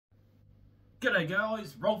G'day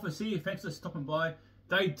guys, Rolfus here, thanks for stopping by.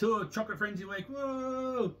 Day 2 of Chocolate Frenzy Week,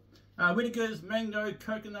 whoa! Whittakers, mango,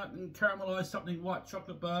 coconut and caramelised something white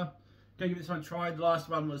chocolate bar. Gonna give this one a try. The last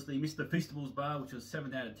one was the Mr. Feastables bar, which was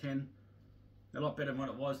 7 out of 10. A lot better than what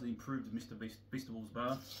it was, the improved Mr. Feastables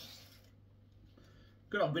bar.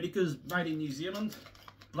 Good old Whittakers, made in New Zealand.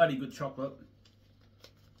 Bloody good chocolate.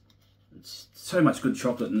 It's so much good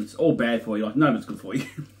chocolate and it's all bad for you, like none of it's good for you.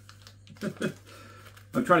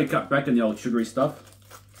 I'm trying to cut back on the old sugary stuff.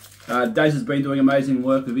 Daz has been doing amazing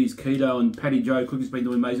work with his keto, and Paddy Joe Cook has been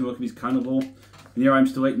doing amazing work with his carnivore. And here I'm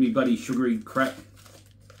still eating me bloody sugary crap.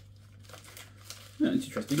 Yeah, it's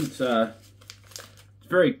interesting. It's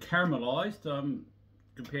very caramelised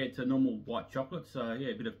compared to normal white chocolate. So yeah,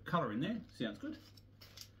 a bit of colour in there. Sounds good.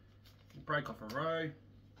 Break off a row.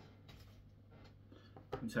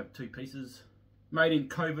 Just have 2 pieces. Made in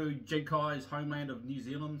Kovu, Jenkai's homeland of New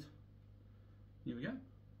Zealand. Here we go.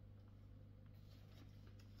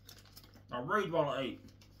 I'll read while I eat.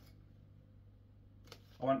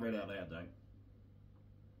 I won't read out loud though.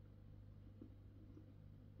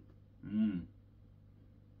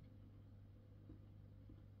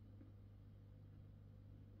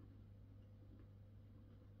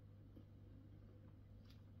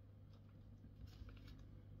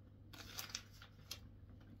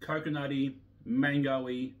 Coconutty,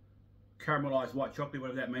 mango-y, caramelised white chocolate,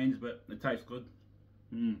 whatever that means, but it tastes good.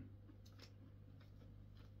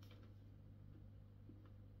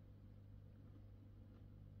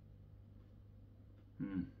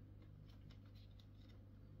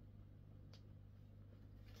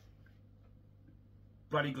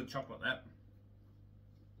 Bloody good chocolate, that.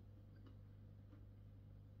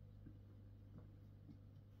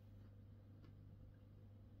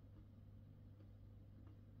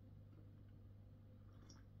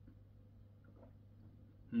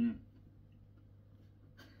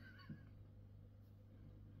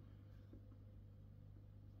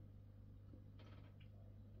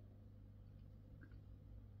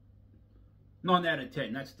 Nine out of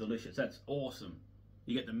 10. That's delicious. That's awesome.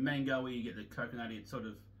 You get the mango-y, you get the coconutty. It sort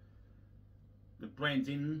of blends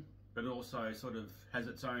in, but it also sort of has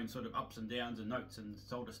its own sort of ups and downs and notes and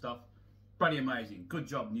sort of stuff. Bloody amazing. Good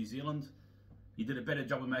job, New Zealand. You did a better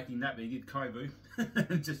job of making that than you did Kovu.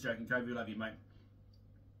 Just joking, Kovu. Love you, mate.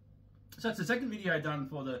 So it's the second video done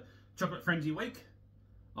for the Chocolate Frenzy Week.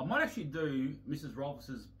 I might actually do Mrs.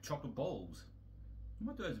 Rolfus's chocolate balls. I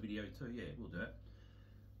might do those video too. Yeah, we'll do it.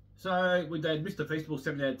 So we did Mr. Feastables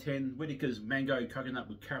 7 out of 10, Whittakers mango coconut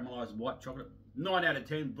with caramelised white chocolate 9 out of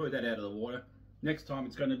 10. Blew that out of the water. Next time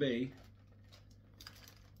it's going to be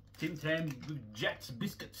Tim Tam with Jack's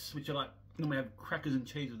biscuits, which are like normally have crackers and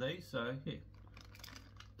cheese with these. So yeah,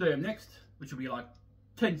 do them next, which will be like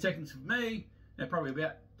 10 seconds for me and probably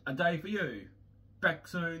about a day for you. Back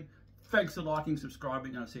soon. Thanks for liking,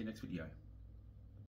 subscribing, and I'll see you next video.